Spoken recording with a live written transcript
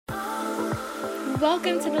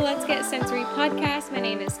Welcome to the Let's Get Sensory podcast. My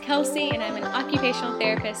name is Kelsey, and I'm an occupational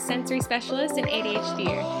therapist, sensory specialist, and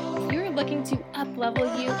ADHDer. If you are looking to up-level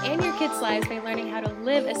you and your kids' lives by learning how to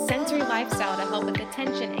live a sensory lifestyle to help with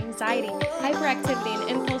attention, anxiety, hyperactivity,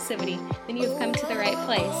 and impulsivity, then you've come to the right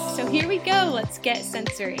place. So here we go. Let's get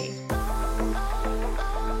sensory.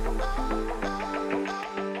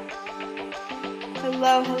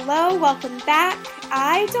 Hello, welcome back.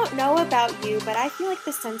 I don't know about you, but I feel like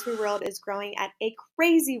the sensory world is growing at a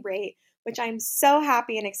crazy rate, which I'm so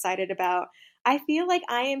happy and excited about. I feel like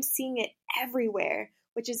I am seeing it everywhere,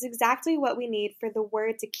 which is exactly what we need for the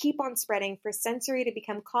word to keep on spreading, for sensory to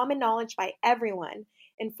become common knowledge by everyone,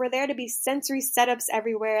 and for there to be sensory setups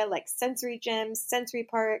everywhere, like sensory gyms, sensory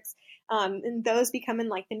parks, and those becoming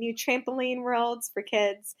like the new trampoline worlds for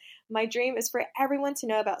kids. My dream is for everyone to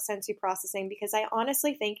know about sensory processing because I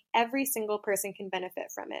honestly think every single person can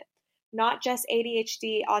benefit from it. Not just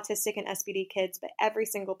ADHD, autistic, and SPD kids, but every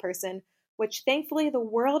single person, which thankfully the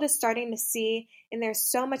world is starting to see, and there's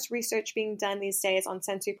so much research being done these days on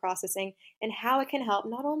sensory processing and how it can help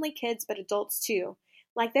not only kids, but adults too.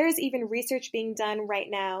 Like there is even research being done right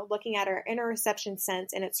now looking at our interoception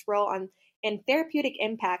sense and its role and therapeutic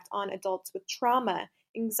impact on adults with trauma,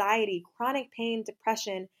 anxiety, chronic pain,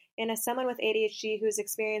 depression, and as someone with ADHD who's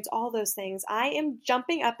experienced all those things, I am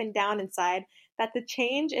jumping up and down inside that the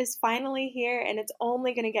change is finally here and it's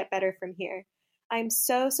only going to get better from here. I'm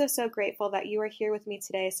so grateful that you are here with me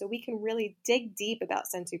today so we can really dig deep about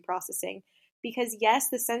sensory processing. Because yes,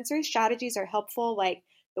 the sensory strategies are helpful, like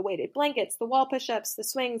the weighted blankets, the wall push-ups, the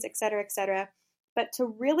swings, etc. But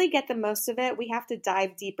to really get the most of it, we have to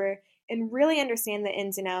dive deeper and really understand the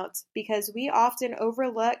ins and outs, because we often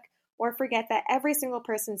overlook or forget that every single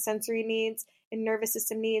person's sensory needs and nervous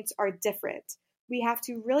system needs are different. We have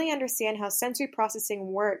to really understand how sensory processing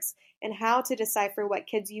works and how to decipher what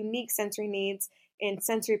kids' unique sensory needs and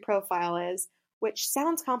sensory profile is, which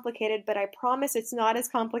sounds complicated, but I promise it's not as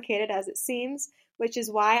complicated as it seems, which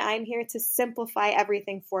is why I'm here to simplify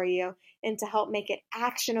everything for you and to help make it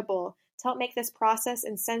actionable, to help make this process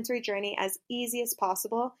and sensory journey as easy as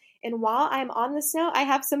possible. And while I'm on this note, I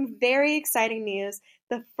have some very exciting news.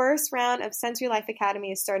 The first round of Sensory Life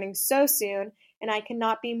Academy is starting so soon, and I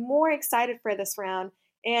cannot be more excited for this round.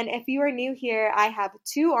 And if you are new here, I have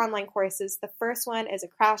 2 online courses. The first one is a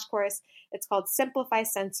crash course. It's called Simplify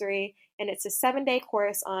Sensory, and it's a 7-day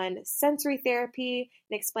course on sensory therapy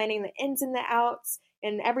and explaining the ins and the outs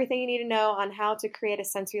and everything you need to know on how to create a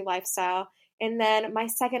sensory lifestyle. And then my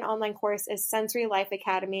second online course is Sensory Life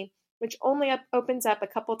Academy, which only opens up a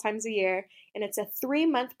couple times a year, and it's a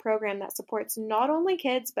 3-month program that supports not only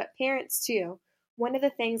kids, but parents too. One of the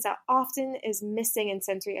things that often is missing in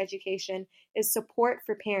sensory education is support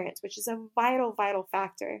for parents, which is a vital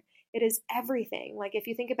factor. It is everything. Like if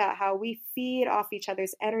you think about how we feed off each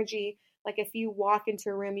other's energy, like if you walk into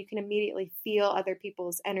a room, you can immediately feel other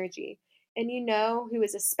people's energy. And you know who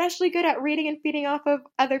is especially good at reading and feeding off of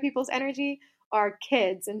other people's energy are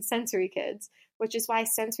kids and sensory kids, which is why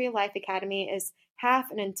Sensory Life Academy is half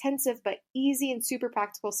an intensive but easy and super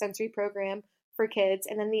practical sensory program for kids,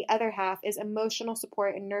 and then the other half is emotional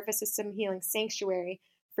support and nervous system healing sanctuary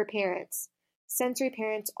for parents. Sensory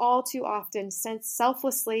parents all too often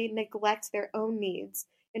selflessly neglect their own needs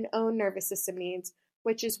and own nervous system needs,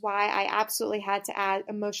 which is why I absolutely had to add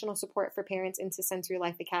emotional support for parents into Sensory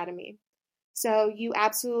Life Academy. So you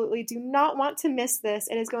absolutely do not want to miss this.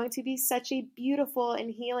 It is going to be such a beautiful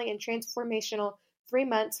and healing and transformational 3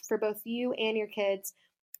 months for both you and your kids.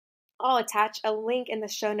 I'll attach a link in the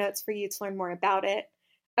show notes for you to learn more about it.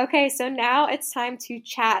 Okay, so now it's time to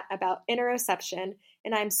chat about interoception,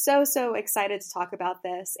 and I'm so excited to talk about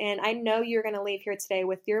this, and I know you're going to leave here today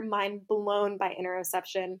with your mind blown by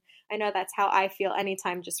interoception. I know that's how I feel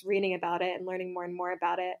anytime just reading about it and learning more and more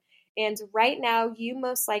about it. And right now, you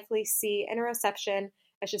most likely see interoception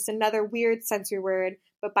as just another weird sensory word,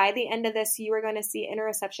 but by the end of this, you are going to see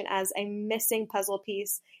interoception as a missing puzzle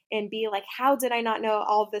piece and be like, how did I not know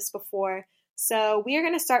all of this before? So we are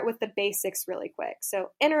going to start with the basics really quick.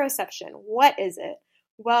 So interoception, what is it?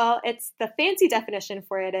 Well, it's the fancy definition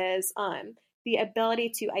for it is the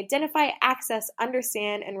ability to identify, access,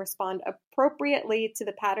 understand, and respond appropriately to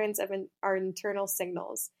the patterns of our internal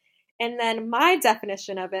signals. And then my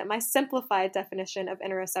definition of it, my simplified definition of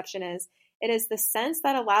interoception is, it is the sense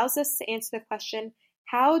that allows us to answer the question,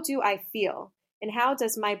 how do I feel? And how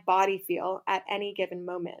does my body feel at any given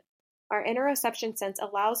moment? Our interoception sense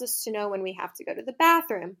allows us to know when we have to go to the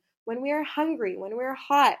bathroom, when we are hungry, when we are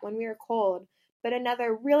hot, when we are cold. But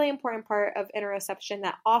another really important part of interoception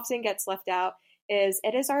that often gets left out is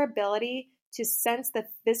it is our ability to sense the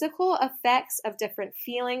physical effects of different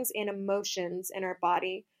feelings and emotions in our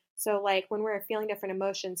body. So like when we're feeling different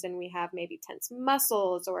emotions and we have maybe tense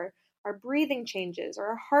muscles or our breathing changes or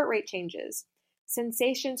our heart rate changes,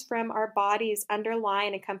 sensations from our bodies underlie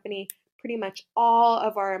and accompany pretty much all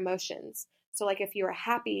of our emotions. So like if you're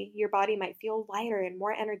happy, your body might feel lighter and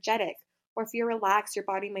more energetic. Or if you're relaxed, your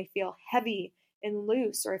body may feel heavy and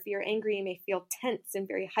loose. Or if you're angry, you may feel tense and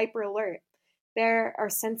very hyper alert. There are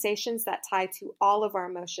sensations that tie to all of our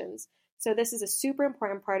emotions. So this is a super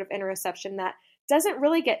important part of interoception that doesn't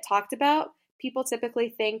really get talked about. People typically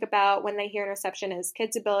think about when they hear interoception as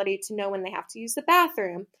kids' ability to know when they have to use the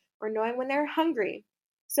bathroom or knowing when they're hungry.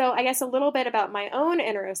 So I guess a little bit about my own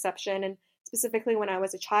interoception, and specifically when I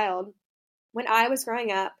was a child. When I was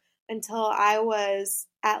growing up, until I was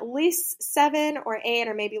at least 7 or 8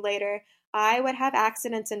 or maybe later, I would have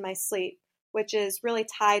accidents in my sleep, which is really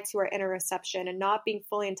tied to our interoception and not being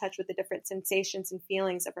fully in touch with the different sensations and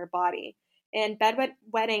feelings of our body. And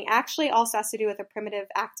bedwetting actually also has to do with the primitive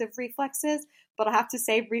active reflexes, but I'll have to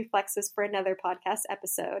save reflexes for another podcast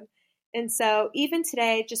episode. And so even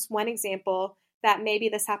today, just one example that maybe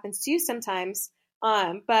this happens to you sometimes,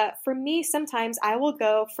 but for me, sometimes I will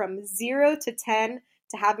go from 0 to 10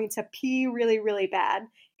 to having to pee really, really bad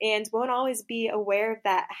and won't always be aware of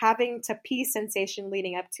that having to pee sensation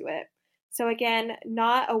leading up to it. So again,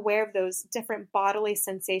 not aware of those different bodily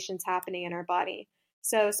sensations happening in our body.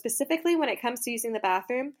 So specifically when it comes to using the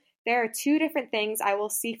bathroom, there are 2 different things I will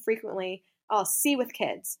see frequently. I'll see with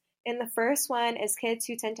kids. And the first one is kids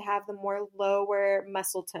who tend to have the more lower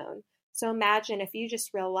muscle tone. So imagine if you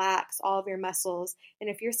just relax all of your muscles. And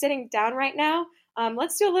if you're sitting down right now,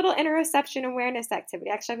 let's do a little interoception awareness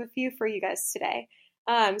activity. Actually, I have a few for you guys today.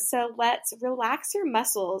 So let's relax your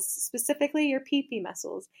muscles, specifically your pee-pee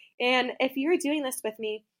muscles. And if you're doing this with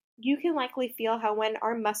me, you can likely feel how when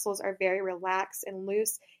our muscles are very relaxed and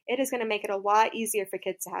loose, it is going to make it a lot easier for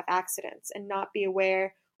kids to have accidents and not be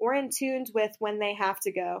aware or in tune with when they have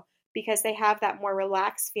to go, because they have that more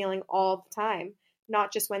relaxed feeling all the time,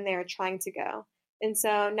 not just when they're trying to go. And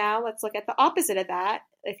so now let's look at the opposite of that.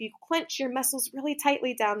 If you clench your muscles really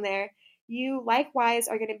tightly down there, you likewise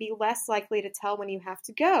are going to be less likely to tell when you have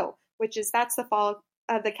to go, that's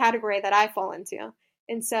the category that I fall into.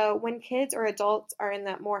 And so when kids or adults are in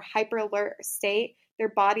that more hyper alert state, their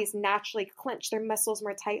bodies naturally clench their muscles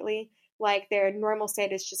more tightly. Like their normal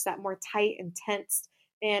state is just that more tight and tense.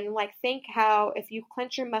 And like think how if you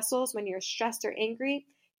clench your muscles when you're stressed or angry,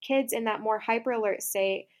 kids in that more hyper alert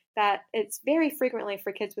state, that it's very frequently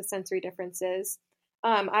for kids with sensory differences.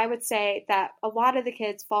 I would say that a lot of the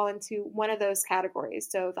kids fall into one of those categories.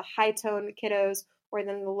 So the high tone kiddos or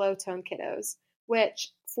then the low tone kiddos, which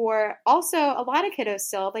for also a lot of kiddos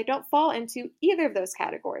still, they don't fall into either of those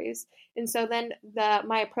categories. And so then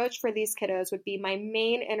my approach for these kiddos would be my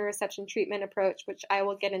main interoception treatment approach, which I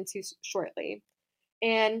will get into shortly.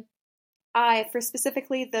 And for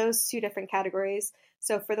specifically those 2 different categories.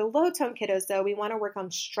 So for the low tone kiddos, though, we want to work on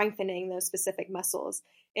strengthening those specific muscles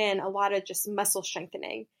and a lot of just muscle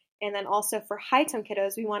strengthening. And then also for high tone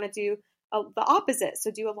kiddos, we want to do the opposite. So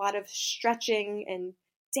do a lot of stretching and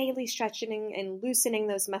daily stretching and loosening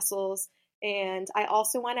those muscles. And I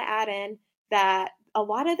also want to add in that a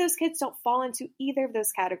lot of those kids don't fall into either of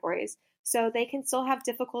those categories. So they can still have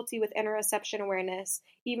difficulty with interoception awareness,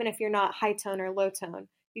 even if you're not high tone or low tone.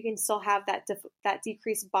 You can still have that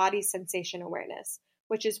decreased body sensation awareness,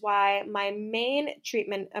 which is why my main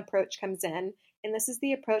treatment approach comes in. And this is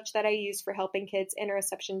the approach that I use for helping kids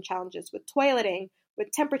interoception challenges with toileting,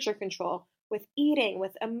 with temperature control, with eating,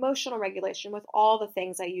 with emotional regulation, with all the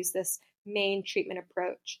things I use this main treatment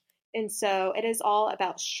approach. And so it is all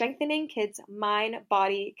about strengthening kids'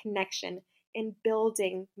 mind-body connection and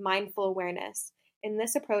building mindful awareness. And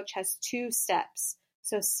this approach has 2 steps.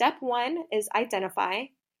 So step 1 is identify,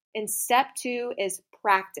 and step 2 is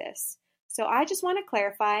practice. So I just want to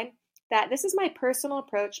clarify that this is my personal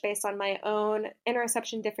approach based on my own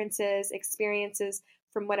interoception differences, experiences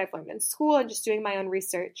from what I've learned in school and just doing my own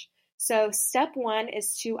research. So step 1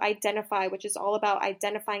 is to identify, which is all about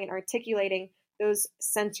identifying and articulating those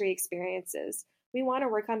sensory experiences. We want to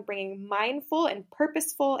work on bringing mindful and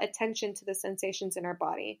purposeful attention to the sensations in our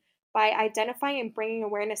body. By identifying and bringing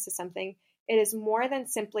awareness to something, it is more than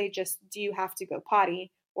simply just, do you have to go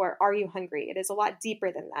potty or are you hungry? It is a lot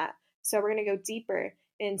deeper than that. So we're going to go deeper.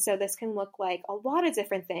 And so this can look like a lot of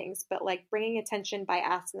different things, but like bringing attention by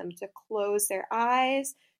asking them to close their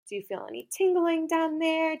eyes. Do you feel any tingling down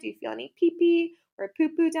there? Do you feel any pee-pee or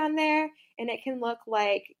poo-poo down there? And it can look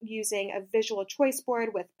like using a visual choice board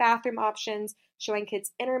with bathroom options, showing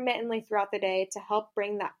kids intermittently throughout the day to help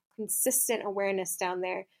bring that consistent awareness down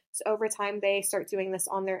there So over time, they start doing this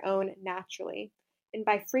on their own naturally. And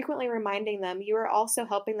by frequently reminding them, you are also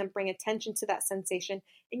helping them bring attention to that sensation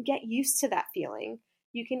and get used to that feeling.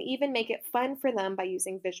 You can even make it fun for them by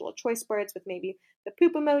using visual choice boards with maybe the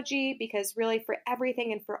poop emoji, because really for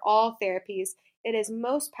everything and for all therapies, it is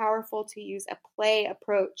most powerful to use a play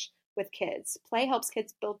approach with kids. Play helps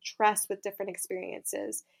kids build trust with different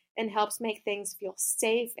experiences and helps make things feel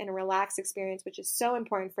safe and a relaxed experience, which is so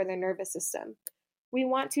important for their nervous system. We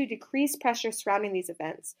want to decrease pressure surrounding these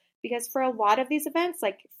events because for a lot of these events,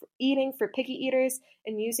 like eating for picky eaters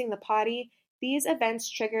and using the potty, these events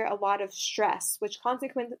trigger a lot of stress, which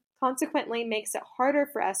consequently makes it harder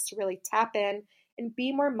for us to really tap in and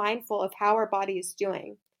be more mindful of how our body is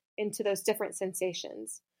doing into those different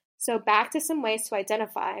sensations. So back to some ways to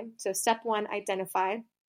identify. So step 1, identify.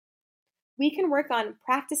 We can work on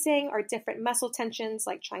practicing our different muscle tensions,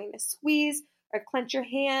 like trying to squeeze or clench your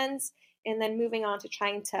hands, and then moving on to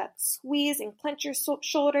trying to squeeze and clench your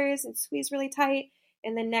shoulders and squeeze really tight.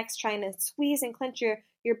 And then next, trying to squeeze and clench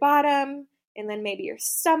your bottom, and then maybe your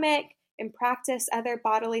stomach, and practice other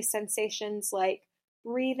bodily sensations like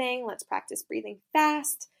breathing. Let's practice breathing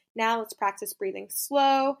fast. Now let's practice breathing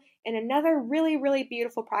slow. And another really, really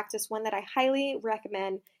beautiful practice, one that I highly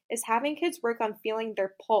recommend, is having kids work on feeling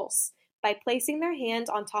their pulse by placing their hand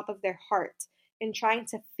on top of their heart and trying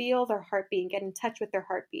to feel their heartbeat and get in touch with their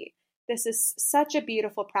heartbeat. This is such a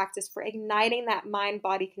beautiful practice for igniting that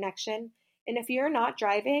mind-body connection. And if you're not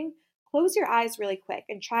driving, close your eyes really quick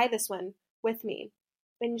and try this one with me.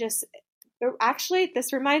 And actually,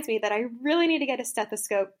 this reminds me that I really need to get a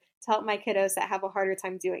stethoscope to help my kiddos that have a harder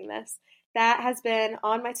time doing this. That has been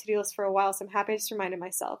on my to-do list for a while, so I'm happy I just reminded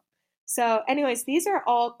myself. So anyways, these are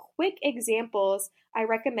all quick examples. I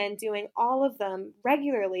recommend doing all of them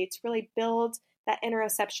regularly to really build that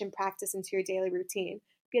interoception practice into your daily routine,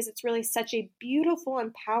 because it's really such a beautiful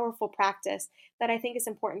and powerful practice that I think is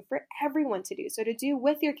important for everyone to do. So to do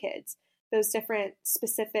with your kids, those different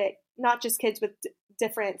specific, not just kids with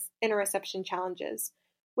different interoception challenges,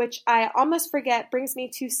 which I almost forget brings me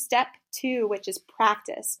to step 2, which is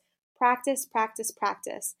practice. Practice, practice,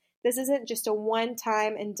 practice. This isn't just a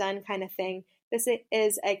one-time and done kind of thing. This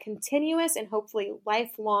is a continuous and hopefully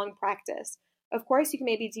lifelong practice. Of course, you can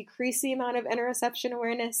maybe decrease the amount of interoception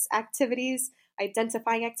awareness activities,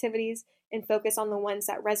 identifying activities, and focus on the ones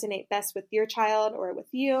that resonate best with your child or with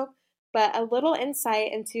you. But a little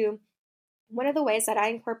insight into one of the ways that I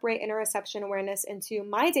incorporate interoception awareness into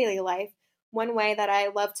my daily life, one way that I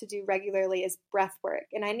love to do regularly is breath work.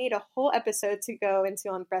 And I need a whole episode to go into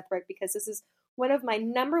on breath work because this is one of my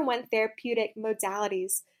number one therapeutic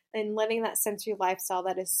modalities in living that sensory lifestyle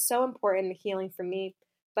that is so important and healing for me.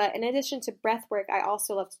 But in addition to breath work, I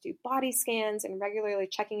also love to do body scans and regularly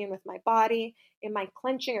checking in with my body. Am I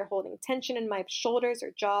clenching or holding tension in my shoulders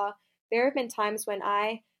or jaw? There have been times when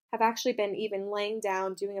I have actually been even laying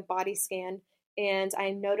down doing a body scan and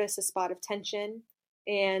I notice a spot of tension,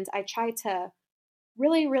 and I try to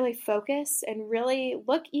really, really focus and really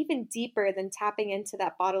look even deeper than tapping into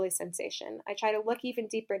that bodily sensation. I try to look even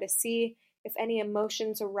deeper to see if any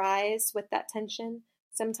emotions arise with that tension.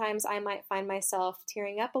 Sometimes I might find myself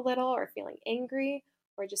tearing up a little or feeling angry,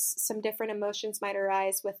 or just some different emotions might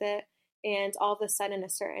arise with it. And all of a sudden, a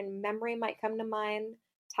certain memory might come to mind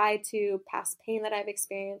tied to past pain that I've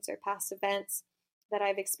experienced or past events that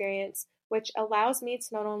I've experienced, which allows me to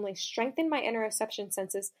not only strengthen my interoception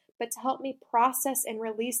senses, but to help me process and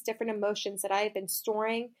release different emotions that I have been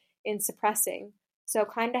storing and suppressing. So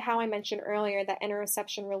kind of how I mentioned earlier that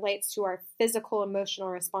interoception relates to our physical emotional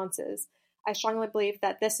responses. I strongly believe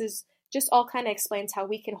that this is just all kind of explains how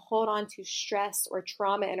we can hold on to stress or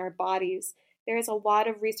trauma in our bodies. There is a lot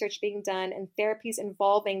of research being done and therapies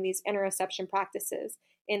involving these interoception practices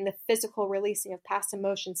in the physical releasing of past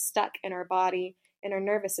emotions stuck in our body and our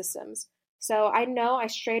nervous systems. So I know I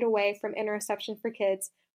strayed away from interoception for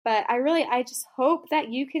kids, but I just hope that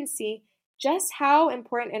you can see just how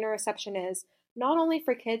important interoception is, not only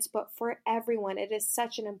for kids, but for everyone. It is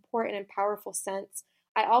such an important and powerful sense.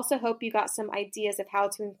 I also hope you got some ideas of how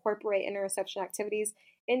to incorporate interoception activities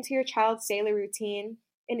into your child's daily routine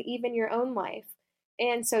and even your own life.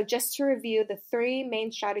 And so just to review, the 3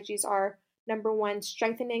 main strategies are, number 1,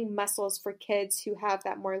 strengthening muscles for kids who have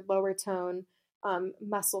that more lower tone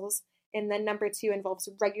muscles. And then number 2 involves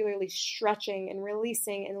regularly stretching and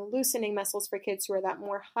releasing and loosening muscles for kids who are that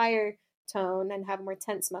more higher tone and have more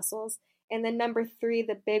tense muscles. And then number 3,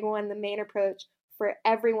 the big one, the main approach for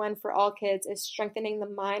everyone, for all kids, is strengthening the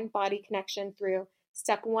mind-body connection through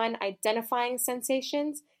step 1, identifying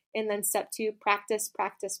sensations, and then step 2, practice,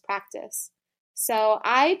 practice, practice. So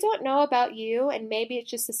I don't know about you, and maybe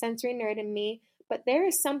it's just the sensory nerd in me, But there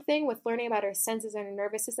is something with learning about our senses and our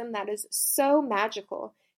nervous system that is so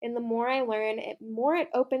magical. And the more I learn, more it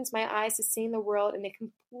opens my eyes to seeing the world in a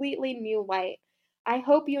completely new light. I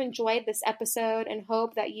hope you enjoyed this episode and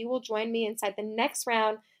hope that you will join me inside the next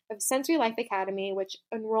round of Sensory Life Academy, which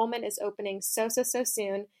enrollment is opening so soon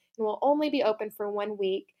and will only be open for 1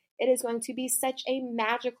 week. It is going to be such a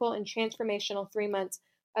magical and transformational 3 months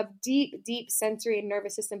of deep sensory and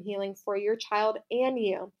nervous system healing for your child and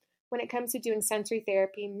you. When it comes to doing sensory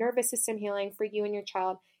therapy, nervous system healing for you and your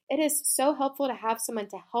child, it is so helpful to have someone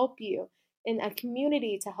to help you, in a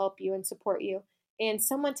community to help you and support you, and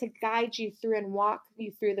someone to guide you through and walk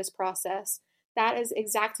you through this process. That is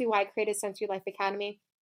exactly why I created Sensory Life Academy,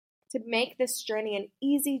 to make this journey an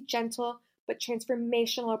easy, gentle, but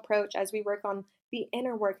transformational approach as we work on the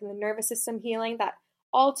inner work and the nervous system healing that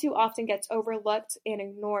all too often gets overlooked and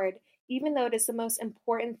ignored, even though it is the most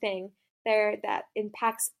important thing there that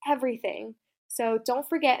impacts everything. So don't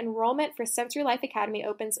forget, enrollment for Sensory Life Academy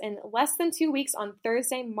opens in less than 2 weeks on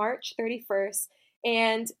Thursday, March 31st,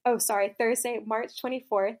 Thursday, March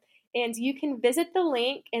 24th. And you can visit the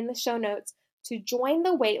link in the show notes to join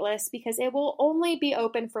the waitlist because it will only be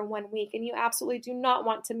open for 1 week and you absolutely do not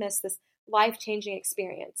want to miss this life-changing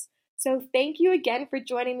experience. So thank you again for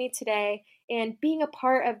joining me today and being a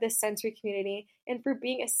part of this sensory community and for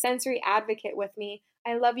being a sensory advocate with me.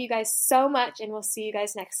 I love you guys so much and we'll see you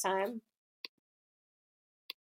guys next time.